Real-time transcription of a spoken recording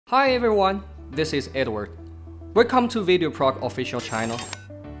Hi everyone, this is Edward. Welcome to VideoProc official channel.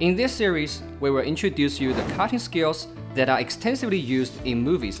 In this series, we will introduce you the cutting skills that are extensively used in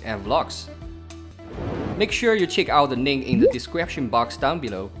movies and vlogs. Make sure you check out the link in the description box down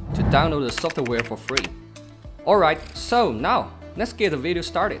below to download the software for free. Alright, so now, let's get the video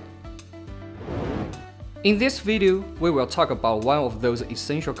started. In this video, we will talk about one of those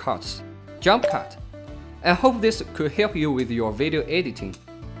essential cuts, jump cut. I hope this could help you with your video editing.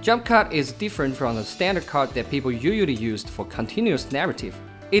 Jump cut is different from the standard cut that people usually use for continuous narrative.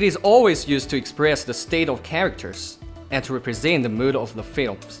 It is always used to express the state of characters and to represent the mood of the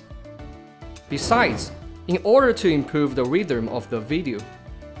films. Besides, in order to improve the rhythm of the video,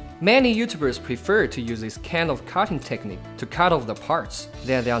 many YouTubers prefer to use this kind of cutting technique to cut off the parts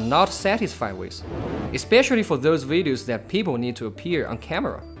that they are not satisfied with, especially for those videos that people need to appear on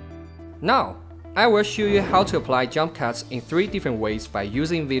camera. Now, I will show you how to apply jump cuts in 3 different ways by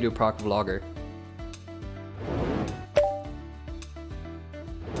using VideoProc Vlogger.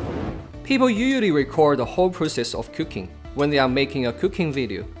 People usually record the whole process of cooking when they are making a cooking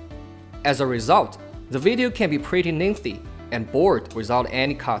video. As a result, the video can be pretty lengthy and bored without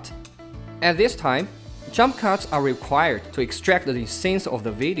any cut. At this time, jump cuts are required to extract the essence of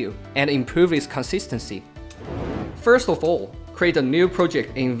the video and improve its consistency. First of all, create a new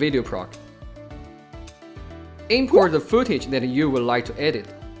project in VideoProc. Import the footage that you would like to edit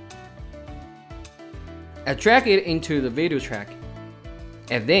and drag it into the video track.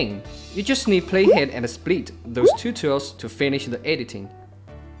 And then, you just need playhead and split, those 2 tools to finish the editing.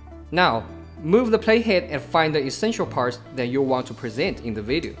 Now, move the playhead and find the essential parts that you want to present in the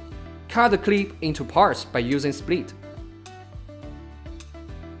video. Cut the clip into parts by using split.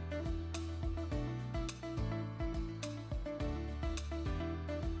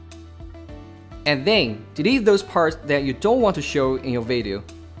 And then, delete those parts that you don't want to show in your video.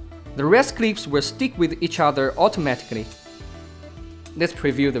 The rest clips will stick with each other automatically. Let's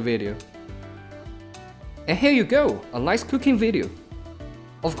preview the video. And here you go, a nice cooking video.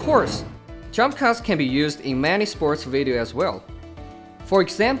 Of course, jump cuts can be used in many sports videos as well. For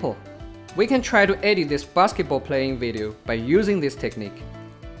example, we can try to edit this basketball playing video by using this technique.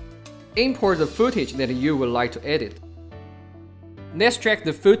 Import the footage that you would like to edit. Let's drag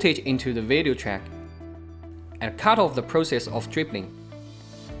the footage into the video track and cut off the process of dribbling.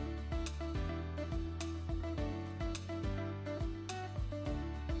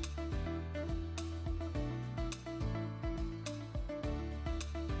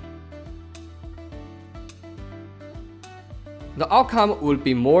 The outcome will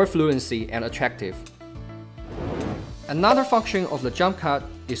be more fluency and attractive. Another function of the jump cut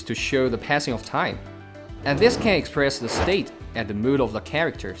is to show the passing of time, and this can express the state and the mood of the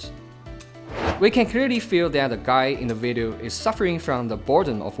characters. We can clearly feel that the guy in the video is suffering from the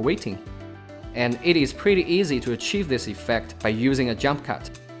boredom of waiting, and it is pretty easy to achieve this effect by using a jump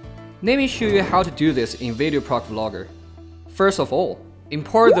cut. Let me show you how to do this in VideoProc Vlogger. First of all,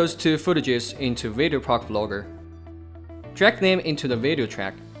 import those 2 footages into VideoProc Vlogger. Drag them into the video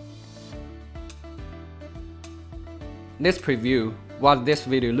track. Let's preview what this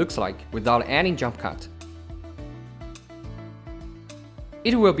video looks like without any jump cut.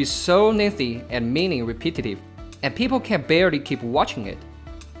 It will be so lengthy and meaning repetitive, and people can barely keep watching it.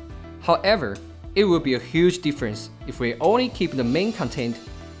 However, it will be a huge difference if we only keep the main content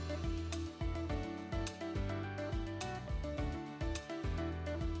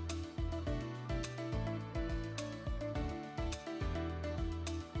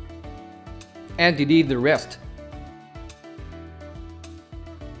and delete the rest.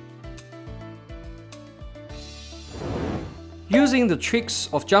 Using the tricks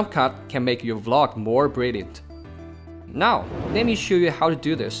of jump cut can make your vlog more brilliant. Now, let me show you how to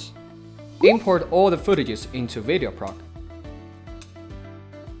do this. Import all the footages into VideoProc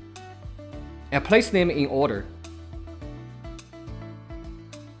and place them in order.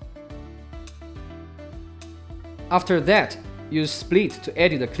 After that, use split to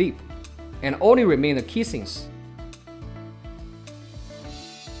edit the clip and only remain the key scenes.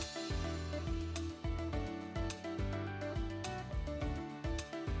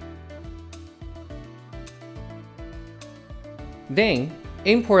 Then,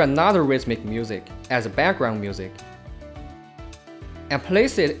 import another rhythmic music as a background music and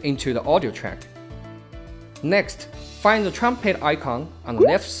place it into the audio track. Next, find the trumpet icon on the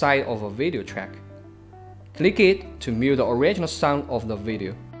left side of a video track. Click it to mute the original sound of the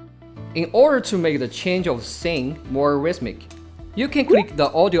video. In order to make the change of scene more rhythmic, you can click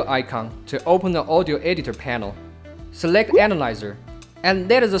the audio icon to open the audio editor panel. Select Analyzer and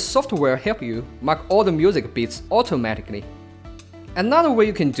let the software help you mark all the music beats automatically. Another way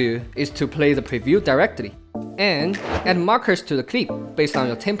you can do is to play the preview directly and add markers to the clip based on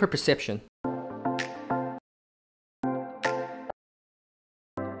your temper perception.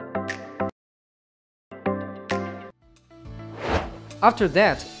 After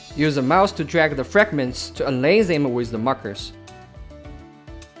that, use the mouse to drag the fragments to align them with the markers.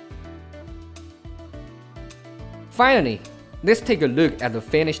 Finally, let's take a look at the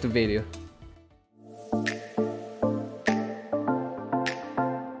finished video.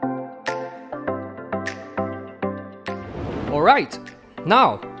 Alright,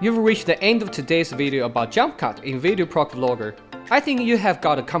 now you've reached the end of today's video about jump cut in VideoProc Vlogger. I think you have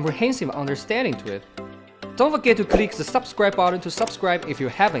got a comprehensive understanding to it. Don't forget to click the subscribe button to subscribe if you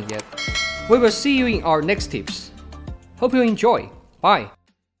haven't yet. We will see you in our next tips. Hope you enjoy. Bye.